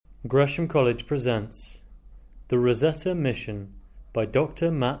Gresham College presents The Rosetta Mission by Dr.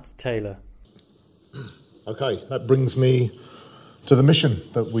 Matt Taylor. Okay, that brings me to the mission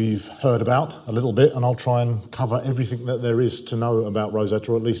that we've heard about a little bit, and I'll try and cover everything that there is to know about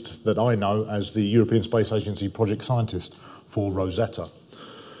Rosetta, or at least that I know as the European Space Agency project scientist for Rosetta.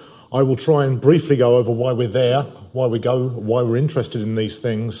 I will try and briefly go over why we're there, why we're interested in these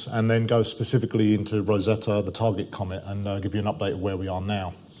things, and then go specifically into Rosetta, the target comet, and give you an update of where we are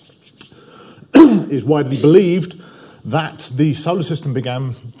now. It is widely believed that the solar system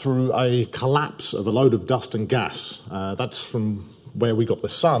began through a collapse of a load of dust and gas. That's from where we got the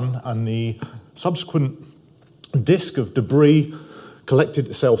sun, and the subsequent disk of debris collected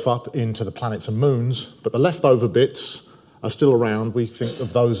itself up into the planets and moons, but the leftover bits are still around. We think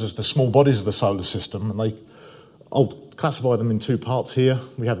of those as the small bodies of the solar system, and I'll classify them in two parts here.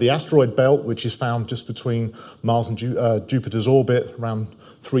 We have the asteroid belt, which is found just between Mars and Jupiter's orbit, around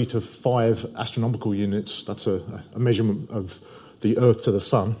 3 to 5 astronomical units. That's a measurement of the Earth to the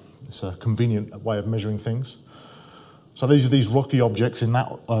Sun. It's a convenient way of measuring things. So these are these rocky objects in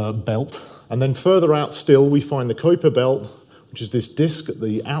that belt. And then further out still, we find the Kuiper belt, which is this disk at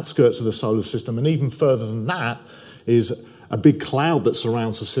the outskirts of the solar system. And even further than that is a big cloud that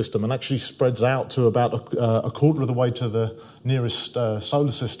surrounds the system and actually spreads out to about a quarter of the way to the nearest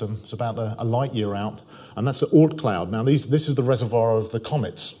solar system. It's about a light year out, and that's the Oort cloud. Now, this is the reservoir of the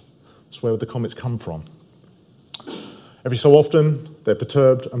comets. That's where the comets come from. Every so often, they're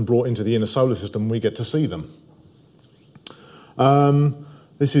perturbed and brought into the inner solar system. We get to see them.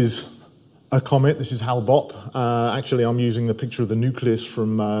 This is a comet. This is Hale-Bopp. Actually, I'm using the picture of the nucleus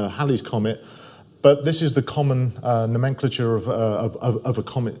from Halley's Comet. But this is the common nomenclature of a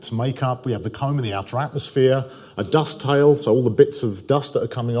comet's makeup. We have the coma, the outer atmosphere, a dust tail, so all the bits of dust that are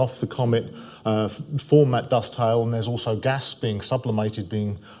coming off the comet form that dust tail, and there's also gas being sublimated,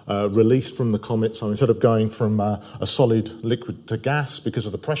 being released from the comet. So instead of going from a solid liquid to gas, because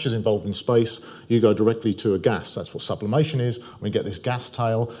of the pressures involved in space, you go directly to a gas. That's what sublimation is. We get this gas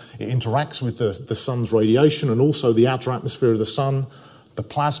tail. It interacts with the sun's radiation and also the outer atmosphere of the sun, the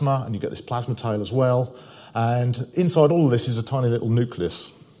plasma, and you get this plasma tail as well. And inside all of this is a tiny little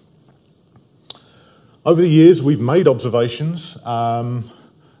nucleus. Over the years, we've made observations.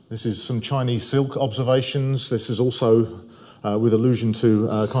 This is some Chinese silk observations. This is also with allusion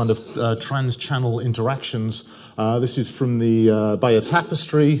to trans-channel interactions. This is from the Bayer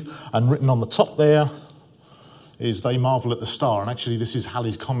Tapestry, and written on the top there is "They marvel at the star," and actually this is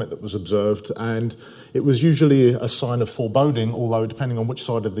Halley's Comet that was observed, and it was usually a sign of foreboding, although depending on which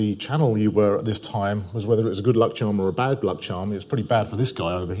side of the channel you were at this time was whether it was a good luck charm or a bad luck charm. It was pretty bad for this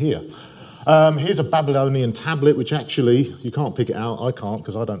guy over here. Here's a Babylonian tablet, which actually, you can't pick it out, I can't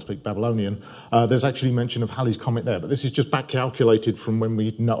because I don't speak Babylonian. There's actually mention of Halley's Comet there, but this is just back calculated from when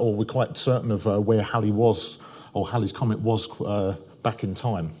we know, or we're quite certain of where Halley was, or Halley's Comet was back in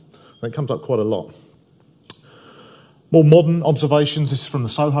time. And it comes up quite a lot. More modern observations, this is from the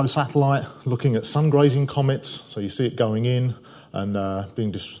SOHO satellite, looking at sun-grazing comets. So you see it going in and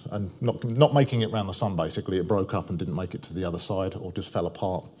not making it around the sun, basically. It broke up and didn't make it to the other side, or just fell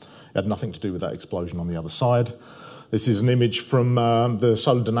apart. It had nothing to do with that explosion on the other side. This is an image from the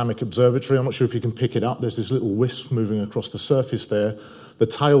Solar Dynamic Observatory. I'm not sure if you can pick it up. There's this little wisp moving across the surface there. The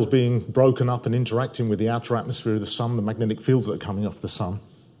tail's being broken up and interacting with the outer atmosphere of the sun, the magnetic fields that are coming off the sun.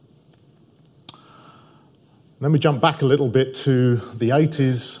 Then we jump back a little bit to the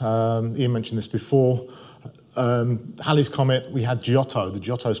 80s. Ian mentioned this before. Halley's Comet, we had Giotto, the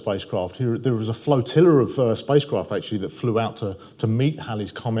Giotto spacecraft. There was a flotilla of spacecraft, actually, that flew out to meet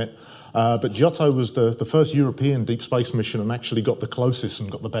Halley's Comet. But Giotto was the first European deep space mission and actually got the closest and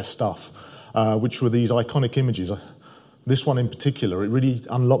got the best stuff, which were these iconic images. This one in particular, it really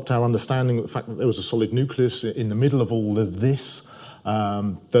unlocked our understanding of the fact that there was a solid nucleus in the middle of all of this.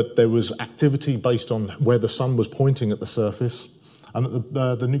 That there was activity based on where the sun was pointing at the surface, and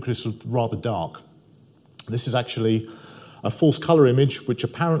that the nucleus was rather dark. This is actually a false colour image, which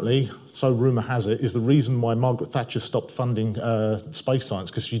apparently, so rumour has it, is the reason why Margaret Thatcher stopped funding space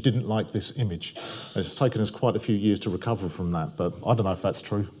science, because she didn't like this image. And it's taken us quite a few years to recover from that, but I don't know if that's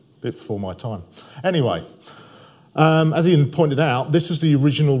true, a bit before my time. Anyway. As Ian pointed out, this was the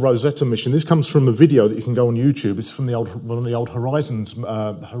original Rosetta mission. This comes from a video that you can go on YouTube. It's from one of the old Horizon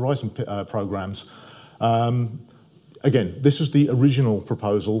programs. Again, this was the original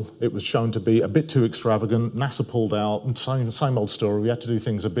proposal. It was shown to be a bit too extravagant. NASA pulled out, and same old story. We had to do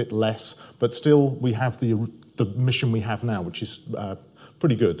things a bit less, but still we have the mission we have now, which is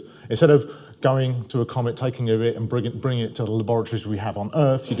pretty good. Instead of going to a comet, taking it and bringing it to the laboratories we have on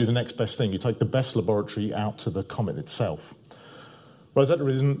Earth, you do the next best thing. You take the best laboratory out to the comet itself. Rosetta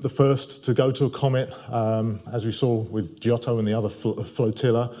isn't the first to go to a comet. As we saw with Giotto and the other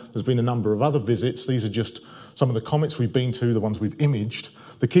flotilla, there's been a number of other visits. These are just some of the comets we've been to, the ones we've imaged.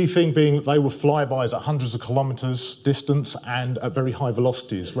 The key thing being that they were flybys at hundreds of kilometres distance and at very high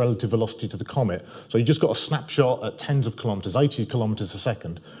velocities, relative velocity to the comet. So you just got a snapshot at tens of kilometres, 80 kilometres a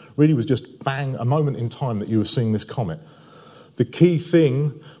second. Really was just bang, a moment in time that you were seeing this comet. The key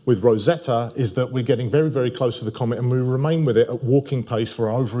thing with Rosetta is that we're getting very, very close to the comet and we remain with it at walking pace for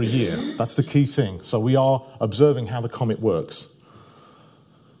over a year. That's the key thing. So we are observing how the comet works.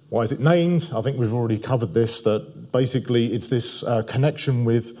 Why is it named? I think we've already covered this, that basically it's this connection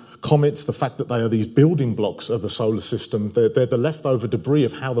with comets, the fact that they are these building blocks of the solar system. They're the leftover debris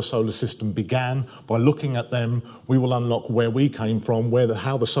of how the solar system began. By looking at them, we will unlock where we came from,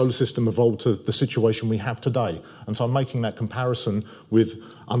 how the solar system evolved to the situation we have today. And so I'm making that comparison with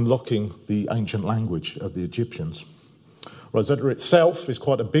unlocking the ancient language of the Egyptians. Rosetta itself is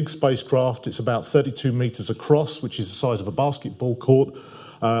quite a big spacecraft. It's about 32 metres across, which is the size of a basketball court.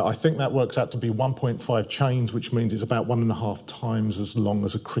 I think that works out to be 1.5 chains, which means it's about 1.5 times as long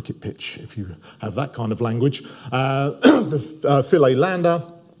as a cricket pitch, if you have that kind of language. The Philae lander,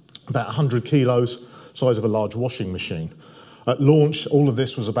 about 100 kilos, size of a large washing machine. At launch, all of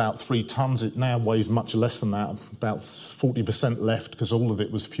this was about 3 tons. It now weighs much less than that, about 40% left, because all of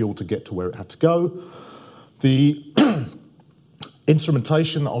it was fuel to get to where it had to go. The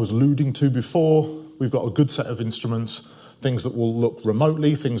instrumentation that I was alluding to before, we've got a good set of instruments. Things that will look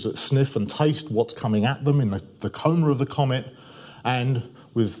remotely, things that sniff and taste what's coming at them in the coma of the comet. And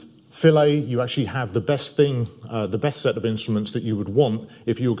with Philae, you actually have the best thing, the best set of instruments that you would want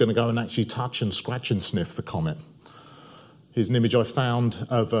if you were going to go and actually touch and scratch and sniff the comet. Here's an image I found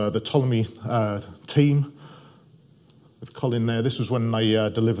of the Ptolemy team with Colin there. This was when they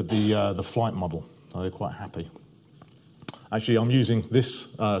delivered the flight model. So they're quite happy. Actually, I'm using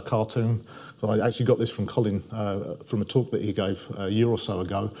this cartoon. So I actually got this from Colin from a talk that he gave a year or so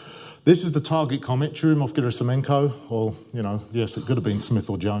ago. This is the target comet, Churyumov-Gerasimenko, or, yes, it could have been Smith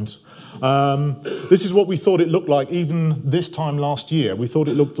or Jones. This is what we thought it looked like even this time last year. We thought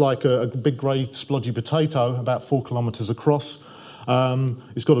it looked like a big grey splodgy potato, about 4 kilometres across.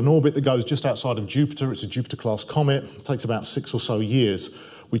 It's got an orbit that goes just outside of Jupiter. It's a Jupiter-class comet. It takes about 6 or so years.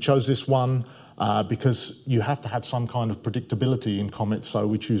 We chose this one because you have to have some kind of predictability in comets, so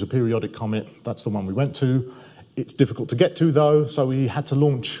we choose a periodic comet. That's the one we went to. It's difficult to get to, though, so we had to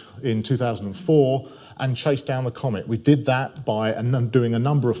launch in 2004 and chase down the comet. We did that by doing a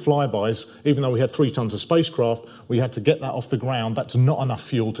number of flybys. Even though we had 3 tons of spacecraft, we had to get that off the ground. That's not enough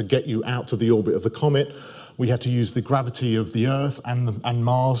fuel to get you out to the orbit of the comet. We had to use the gravity of the Earth and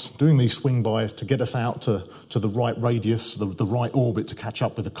Mars, doing these swing bys to get us out to the right radius, the right orbit to catch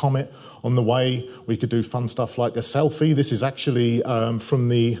up with the comet. On the way, we could do fun stuff like a selfie. This is actually from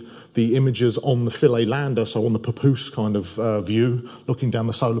the images on the Philae lander, so on the Papoose kind of view, looking down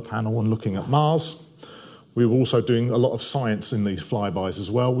the solar panel and looking at Mars. We were also doing a lot of science in these flybys as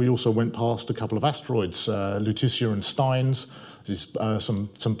well. We also went past a couple of asteroids, Lutetia and Steins. There's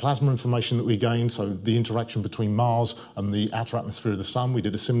some plasma information that we gained, so the interaction between Mars and the outer atmosphere of the Sun. We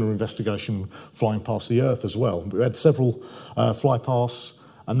did a similar investigation flying past the Earth as well. We had several flypasts,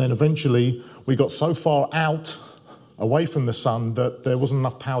 and then eventually we got so far out away from the Sun that there wasn't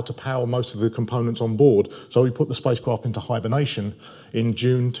enough power to power most of the components on board, so we put the spacecraft into hibernation in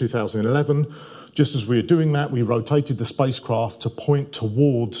June 2011. Just as we were doing that, we rotated the spacecraft to point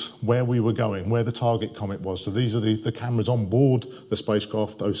towards where we were going, where the target comet was. So these are the cameras on board the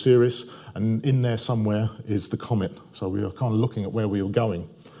spacecraft, OSIRIS, and in there somewhere is the comet. So we were kind of looking at where we were going.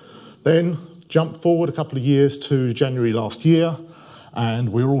 Then jump forward a couple of years to January last year,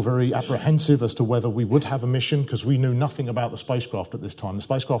 and we were all very apprehensive as to whether we would have a mission because we knew nothing about the spacecraft at this time. The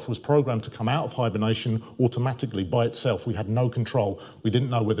spacecraft was programmed to come out of hibernation automatically by itself. We had no control. We didn't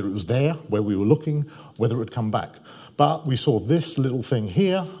know whether it was there, where we were looking, whether it would come back. But we saw this little thing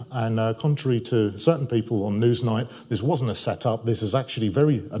here, and contrary to certain people on Newsnight, this wasn't a setup. This is actually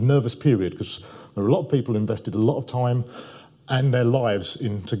a nervous period because there are a lot of people who invested a lot of time and their lives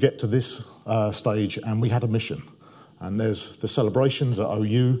to get to this stage, and we had a mission. And there's the celebrations at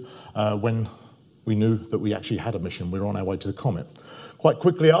OU when we knew that we actually had a mission. We were on our way to the comet. Quite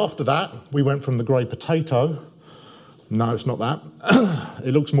quickly after that, we went from the grey potato. No, it's not that.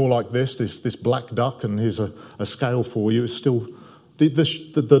 It looks more like this black duck, and here's a scale for you. It's still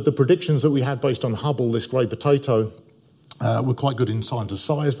the predictions that we had based on Hubble, this grey potato, were quite good in terms of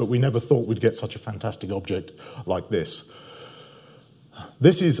size, but we never thought we'd get such a fantastic object like this.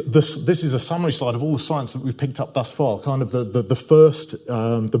 This is a summary slide of all the science that we've picked up thus far, kind of the first,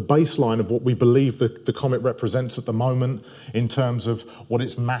 the baseline of what we believe the comet represents at the moment in terms of what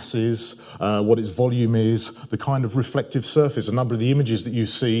its mass is, what its volume is, the kind of reflective surface. A number of the images that you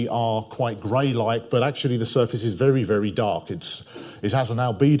see are quite grey-like, but actually the surface is very, very dark. It has an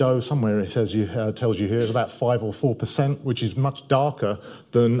albedo, somewhere it tells you here, it's about 5 or 4%, which is much darker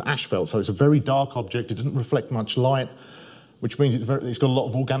than asphalt. So it's a very dark object, it doesn't reflect much light, which means it's got a lot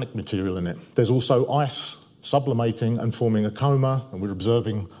of organic material in it. There's also ice sublimating and forming a coma, and we're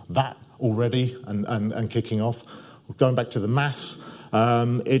observing that already and kicking off. Going back to the mass,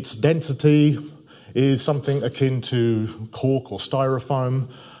 its density is something akin to cork or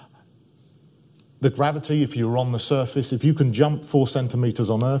styrofoam. The gravity, if you were on the surface, if you can jump 4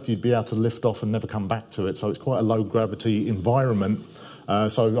 centimetres on Earth, you'd be able to lift off and never come back to it. So it's quite a low gravity environment.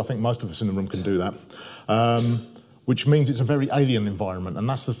 So I think most of us in the room can do that. Which means it's a very alien environment, and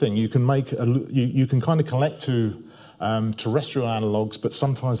that's the thing. You can you can kind of collect to terrestrial analogues, but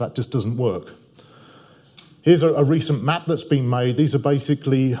sometimes that just doesn't work. Here's a recent map that's been made. These are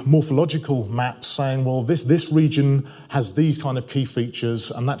basically morphological maps saying, well, this region has these kind of key features,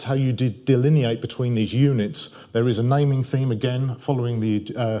 and that's how you delineate between these units. There is a naming theme again, following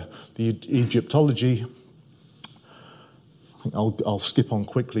the Egyptology. I think I'll skip on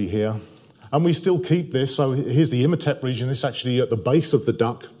quickly here. And we still keep this, so here's the Imhotep region, this is actually at the base of the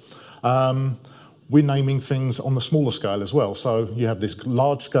duck. We're naming things on the smaller scale as well. So you have this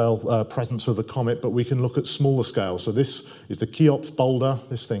large scale presence of the comet, but we can look at smaller scale. So this is the Cheops boulder,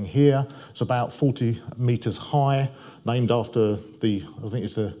 this thing here. It's about 40 meters high, named after I think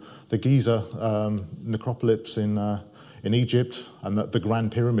it's the Giza necropolis in Egypt, and the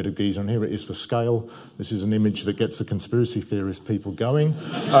Grand Pyramid of Giza, and here it is for scale. This is an image that gets the conspiracy theorist people going.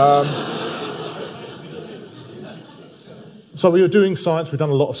 So we were doing science, we've done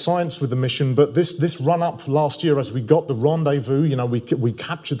a lot of science with the mission, but this run-up last year as we got the rendezvous, we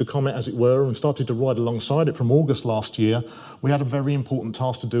captured the comet as it were and started to ride alongside it from August last year, we had a very important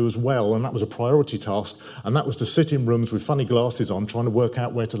task to do as well, and that was a priority task, and that was to sit in rooms with funny glasses on trying to work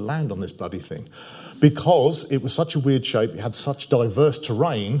out where to land on this bloody thing. Because it was such a weird shape, it had such diverse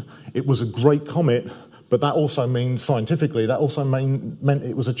terrain, it was a great comet, but that also means, scientifically, that also meant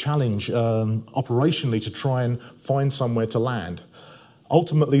it was a challenge operationally to try and find somewhere to land.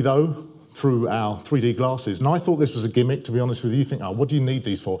 Ultimately, though, through our 3D glasses, and I thought this was a gimmick, to be honest with you, you think, oh, what do you need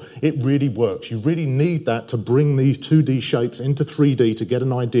these for? It really works. You really need that to bring these 2D shapes into 3D to get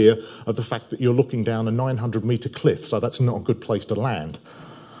an idea of the fact that you're looking down a 900-metre cliff, so that's not a good place to land.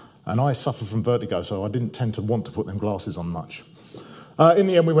 And I suffer from vertigo, so I didn't tend to want to put them glasses on much. In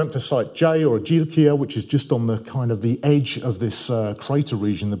the end, we went for Site J, or Agilkia, which is just on the kind of the edge of this crater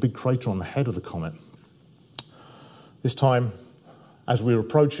region, the big crater on the head of the comet. This time, as we were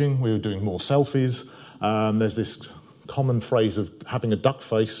approaching, we were doing more selfies. There's this common phrase of having a duck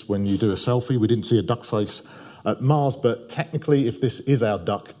face when you do a selfie. We didn't see a duck face at Mars, but technically, if this is our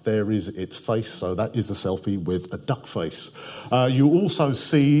duck, there is its face, so that is a selfie with a duck face. You also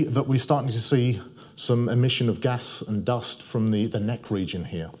see that we're starting to see some emission of gas and dust from the neck region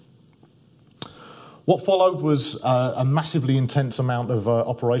here. What followed was a massively intense amount of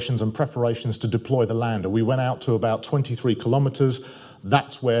operations and preparations to deploy the lander. We went out to about 23 kilometres.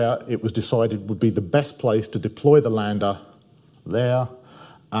 That's where it was decided would be the best place to deploy the lander there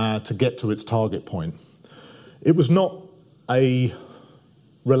to get to its target point. It was not a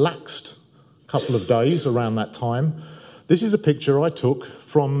relaxed couple of days around that time. This is a picture I took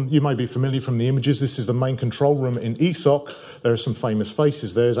from, you may be familiar from the images, this is the main control room in ESOC. There are some famous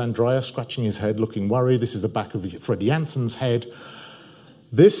faces. There's Andreas scratching his head, looking worried. This is the back of Freddie Jansen's head.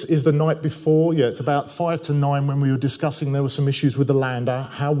 This is the night before, it's about 5 to 9 when we were discussing there were some issues with the lander.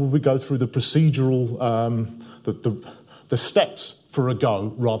 How will we go through the procedural, the steps for a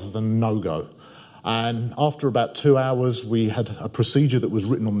go rather than no-go? And after about 2 hours, we had a procedure that was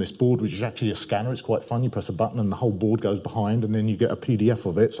written on this board, which is actually a scanner. It's quite fun. You press a button and the whole board goes behind, and then you get a PDF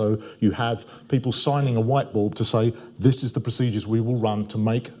of it. So you have people signing a whiteboard to say, this is the procedures we will run to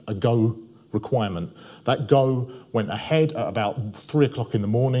make a go requirement. That go went ahead at about 3 o'clock in the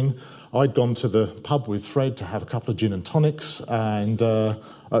morning. I'd gone to the pub with Fred to have a couple of gin and tonics, and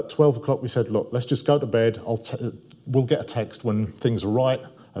at 12 o'clock we said, look, let's just go to bed. We'll get a text when things are right.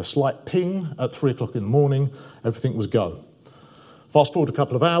 A slight ping at 3 o'clock in the morning, everything was go. Fast forward a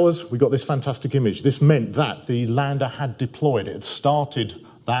couple of hours, we got this fantastic image. This meant that the lander had deployed. It had started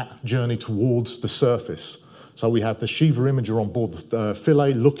that journey towards the surface. So we have the Shiva imager on board the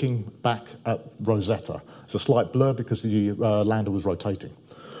Philae looking back at Rosetta. It's a slight blur because the lander was rotating.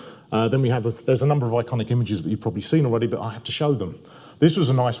 Then there's a number of iconic images that you've probably seen already, but I have to show them. This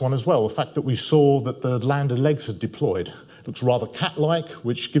was a nice one as well, the fact that we saw that the lander legs had deployed. It looks rather cat-like,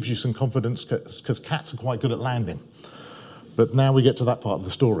 which gives you some confidence because cats are quite good at landing. But now we get to that part of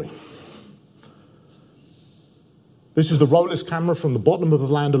the story. This is the ROLIS camera from the bottom of the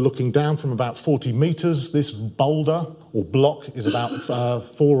lander looking down from about 40 metres. This boulder or block is about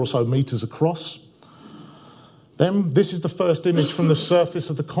 4 or so metres across. Then this is the first image from the surface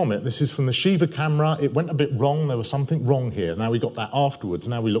of the comet. This is from the Shiva camera. It went a bit wrong. There was something wrong here. Now we got that afterwards.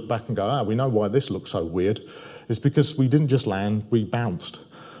 Now we look back and go, we know why this looks so weird. It's because we didn't just land, we bounced.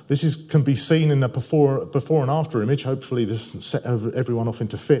 This can be seen in a before and after image. Hopefully this doesn't set everyone off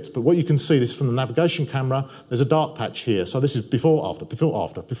into fits. But what you can see, this is from the navigation camera, there's a dark patch here. So this is before, after, before,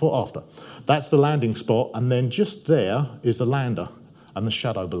 after, before, after. That's the landing spot. And then just there is the lander and the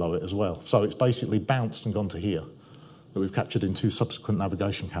shadow below it as well. So it's basically bounced and gone to here that we've captured in 2 subsequent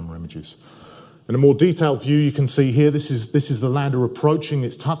navigation camera images. In a more detailed view, you can see here, this is the lander approaching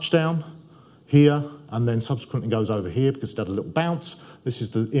its touchdown here, and then subsequently goes over here because it had a little bounce. This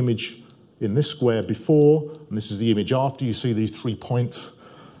is the image in this square before, and this is the image after. You see these 3 points,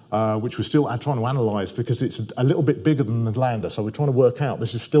 which we're still trying to analyse because it's a little bit bigger than the lander. So we're trying to work out,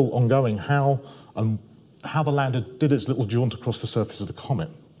 this is still ongoing, how the lander did its little jaunt across the surface of the comet.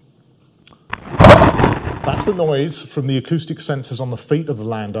 That's the noise from the acoustic sensors on the feet of the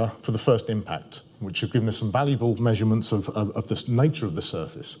lander for the first impact, which have given us some valuable measurements of the nature of the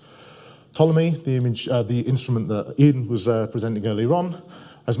surface. Ptolemy, the instrument that Ian was presenting earlier on,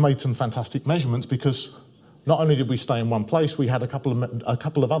 has made some fantastic measurements because not only did we stay in one place, we had a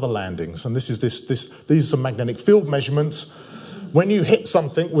couple of other landings, and these are some magnetic field measurements. When you hit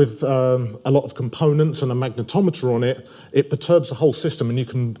something with a lot of components and a magnetometer on it, it perturbs the whole system and you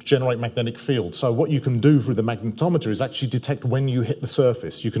can generate magnetic fields. So what you can do through the magnetometer is actually detect when you hit the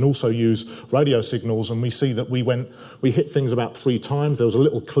surface. You can also use radio signals, and we see that we hit things about 3 times. There was a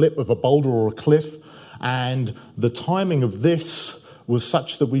little clip of a boulder or a cliff, and the timing of this was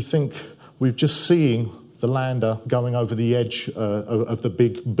such that we think we've just seeing the lander going over the edge of the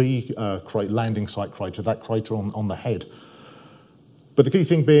big B landing site crater, that crater on the head. But the key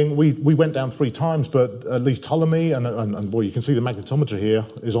thing being, we went down 3 times, but at least Ptolemy, and boy, you can see the magnetometer here,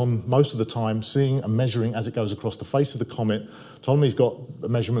 is on most of the time, seeing and measuring as it goes across the face of the comet. Ptolemy's got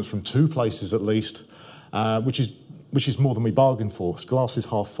measurements from 2 places at least, which is more than we bargained for. This glass is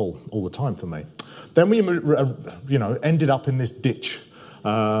half full all the time for me. Then we ended up in this ditch.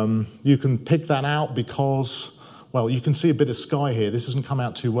 You can pick that out because, well, you can see a bit of sky here. This doesn't come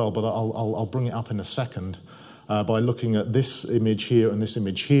out too well, but I'll bring it up in a second. By looking at this image here and this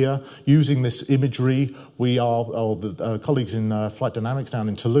image here. Using this imagery, the colleagues in Flight Dynamics down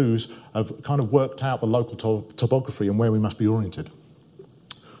in Toulouse have kind of worked out the local topography and where we must be oriented.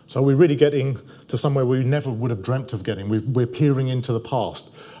 So we're really getting to somewhere we never would have dreamt of getting. We're peering into the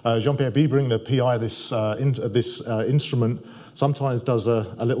past. Jean-Pierre Bibring, the PI of this instrument, sometimes does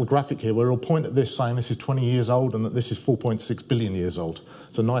a little graphic here where he'll point at this saying this is 20 years old and that this is 4.6 billion years old.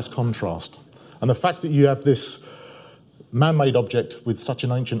 It's a nice contrast. And the fact that you have this man-made object with such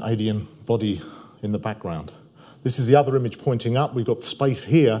an ancient alien body in the background. This is the other image pointing up. We've got space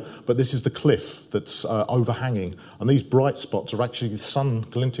here, but this is the cliff that's overhanging. And these bright spots are actually the sun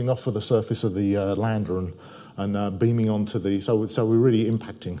glinting off of the surface of the lander and beaming onto the... So we're really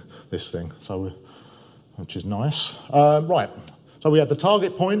impacting this thing, which is nice. Right. So we had the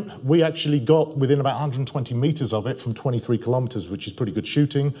target point. We actually got within about 120 metres of it from 23 kilometres, which is pretty good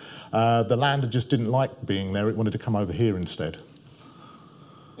shooting. The lander just didn't like being there. It wanted to come over here instead.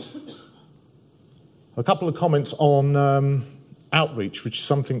 A couple of comments on outreach, which is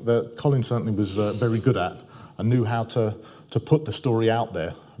something that Colin certainly was very good at and knew how to put the story out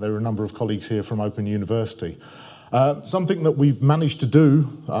there. There are a number of colleagues here from Open University. Something that we've managed to do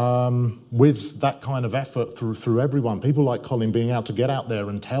with that kind of effort through everyone, people like Colin being able to get out there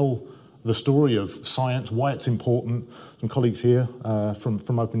and tell the story of science, why it's important, some colleagues here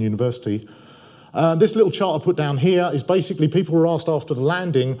from Open University. This little chart I put down here is basically people were asked after the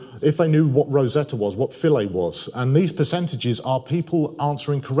landing if they knew what Rosetta was, what Philae was, and these percentages are people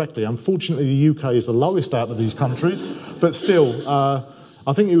answering correctly. Unfortunately, the UK is the lowest out of these countries, but still...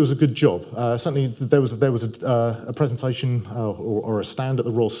 I think it was a good job. Certainly, there was a presentation or a stand at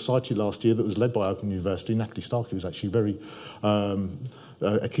the Royal Society last year that was led by Open University. Natalie Starkey was actually very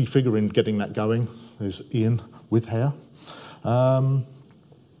a key figure in getting that going. There's Ian with hair.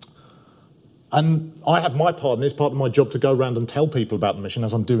 And I had my part, and it's part of my job to go around and tell people about the mission,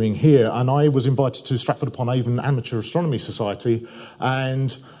 as I'm doing here. And I was invited to Stratford-upon-Avon Amateur Astronomy Society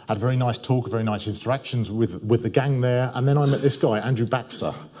and had a very nice talk, very nice interactions with the gang there, and then I met this guy, Andrew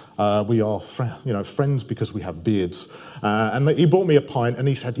Baxter. We are friends because we have beards. And he bought me a pint and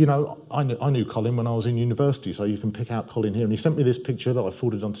he said, I knew Colin when I was in university, so you can pick out Colin here. And he sent me this picture that I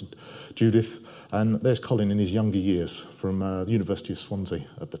forwarded on to Judith, and there's Colin in his younger years from the University of Swansea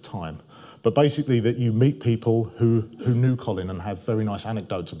at the time. But basically that you meet people who knew Colin and have very nice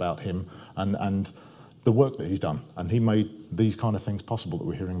anecdotes about him and the work that he's done. And he made these kind of things possible that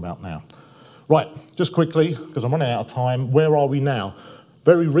we're hearing about now. Right, just quickly, because I'm running out of time, where are we now?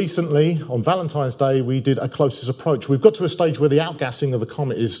 Very recently, on Valentine's Day, we did a closest approach. We've got to a stage where the outgassing of the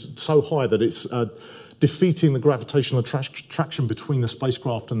comet is so high that it's defeating the gravitational attraction between the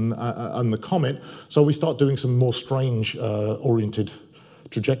spacecraft and the comet. So we start doing some more strange oriented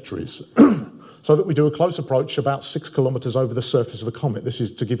trajectories. So that we do a close approach about 6 kilometres over the surface of the comet. This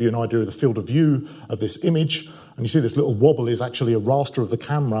is to give you an idea of the field of view of this image. And you see this little wobble is actually a raster of the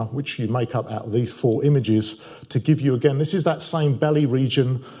camera, which you make up out of these 4 images to give you, again, this is that same belly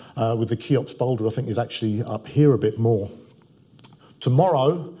region with the Cheops boulder, I think is actually up here a bit more.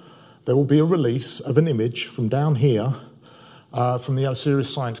 Tomorrow, there will be a release of an image from down here from the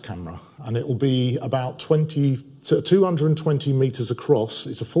OSIRIS science camera. And it will be about 220 metres across.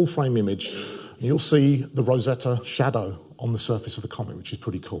 It's a full frame image. And you'll see the Rosetta shadow on the surface of the comet, which is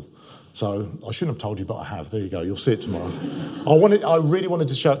pretty cool. So I shouldn't have told you, but I have. There you go. You'll see it tomorrow. I really wanted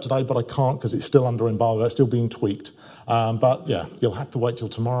to show it today, but I can't because it's still under embargo. It's still being tweaked. But yeah, you'll have to wait till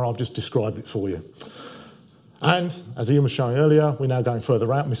tomorrow. I've just described it for you. And as Ian was showing earlier, we're now going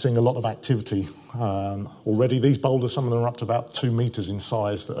further out. We're seeing a lot of activity already. These boulders, some of them are up to about 2 metres in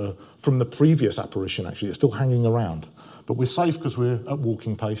size that are from the previous apparition, actually. It's still hanging around. But we're safe because we're at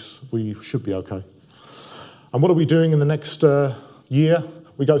walking pace. We should be okay. And what are we doing in the next year?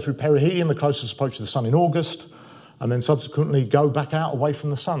 We go through perihelion, the closest approach to the sun, in August, and then subsequently go back out away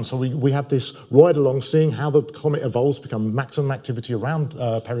from the sun. So we have this ride along, seeing how the comet evolves, become maximum activity around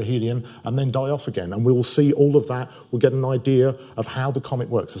perihelion, and then die off again. And we will see all of that. We'll get an idea of how the comet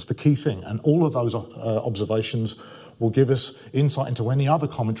works. That's the key thing. And all of those observations will give us insight into any other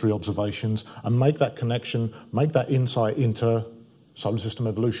cometary observations and make that connection, make that insight into solar system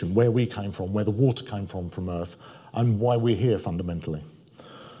evolution, where we came from, where the water came from Earth, and why we're here fundamentally.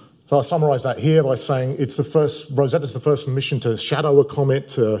 So I'll summarise that here by saying Rosetta's the first mission to shadow a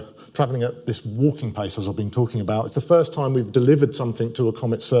comet, travelling at this walking pace, as I've been talking about. It's the first time we've delivered something to a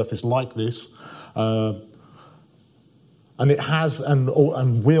comet's surface like this. And it has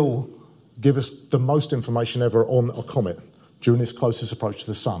and will give us the most information ever on a comet during its closest approach to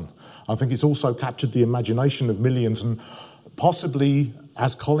the sun. I think it's also captured the imagination of millions and possibly,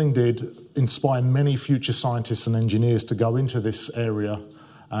 as Colin did, inspire many future scientists and engineers to go into this area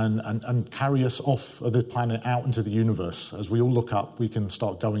and carry us off of the planet out into the universe. As we all look up, we can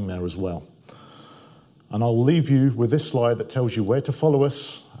start going there as well. And I'll leave you with this slide that tells you where to follow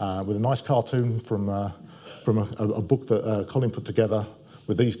us, with a nice cartoon from a book that Colin put together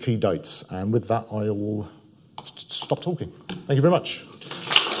with these key dates. And with that, I will stop talking. Thank you very much.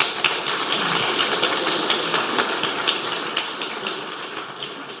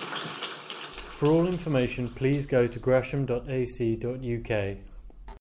 For all information, please go to gresham.ac.uk.